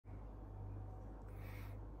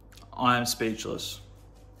I am speechless.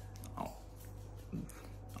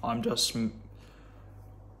 I'm just...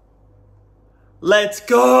 Let's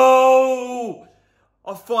go!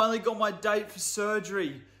 I finally got my date for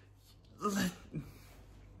surgery.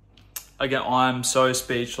 Again, I'm so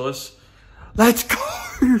speechless. Let's go!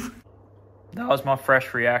 That was my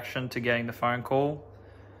fresh reaction to getting the phone call.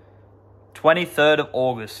 23rd of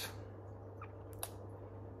August.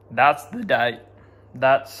 That's the date.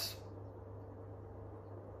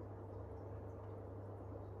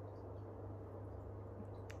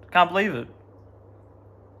 Can't believe it.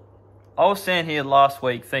 I was sitting here last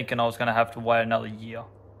week thinking I was going to have to wait another year.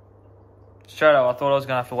 Straight up, I thought I was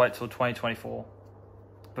going to have to wait till 2024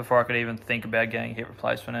 before I could even think about getting a hip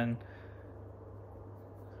replacement. And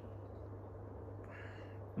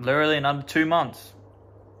literally in under 2 months.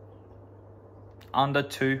 Under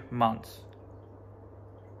 2 months.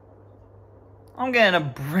 I'm getting a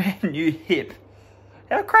brand new hip.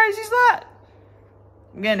 How crazy is that?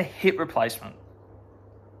 I'm getting a hip replacement.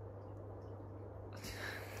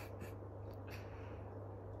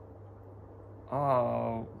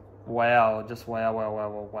 Oh, wow. Just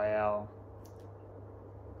wow.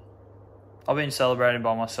 I've been celebrating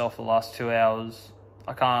by myself for the last 2 hours.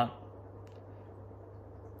 I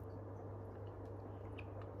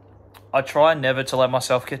try never to let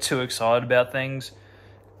myself get too excited about things.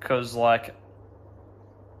 Because, like,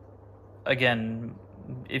 again,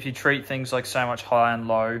 if you treat things like so much high and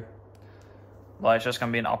low, like, it's just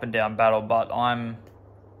going to be an up and down battle. But I'm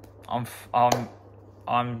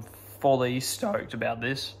fully stoked about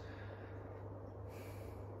this.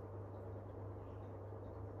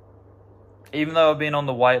 Even though I've been on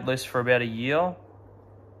the wait list for about a year,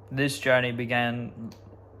 this journey began,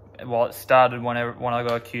 well, it started when I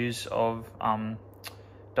got accused of,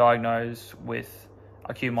 diagnosed with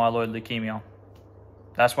acute myeloid leukemia.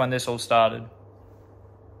 That's when this all started.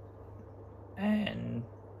 And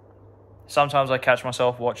sometimes I catch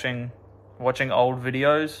myself watching old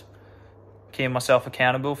videos, keeping myself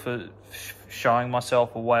accountable for showing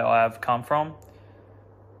myself where I have come from.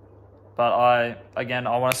 But I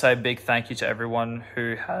want to say a big thank you to everyone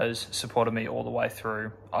who has supported me all the way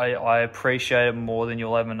through. I appreciate it more than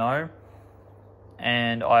you'll ever know.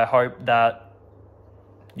 And I hope that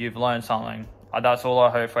you've learned something. That's all I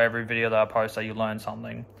hope for every video that I post, that you learn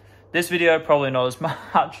something. This video probably not as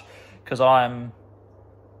much, because I don't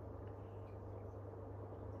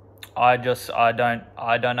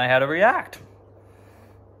know how to react.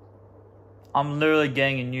 I'm literally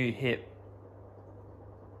getting a new hip.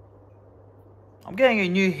 I'm getting a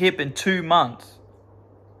new hip in 2 months.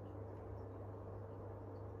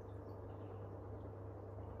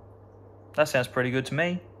 That sounds pretty good to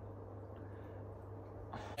me.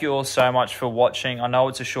 Thank you all so much for watching. I know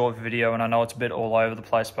it's a short video and I know it's a bit all over the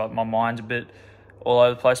place, but my mind's a bit all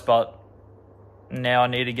over the place. But now I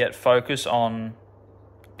need to get focused on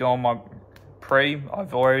doing my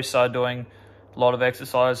I've already started doing a lot of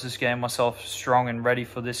exercises, getting myself strong and ready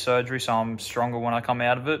for this surgery, so I'm stronger when I come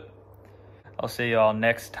out of it. I'll see y'all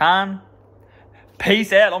next time.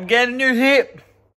 Peace out. I'm getting a new hip.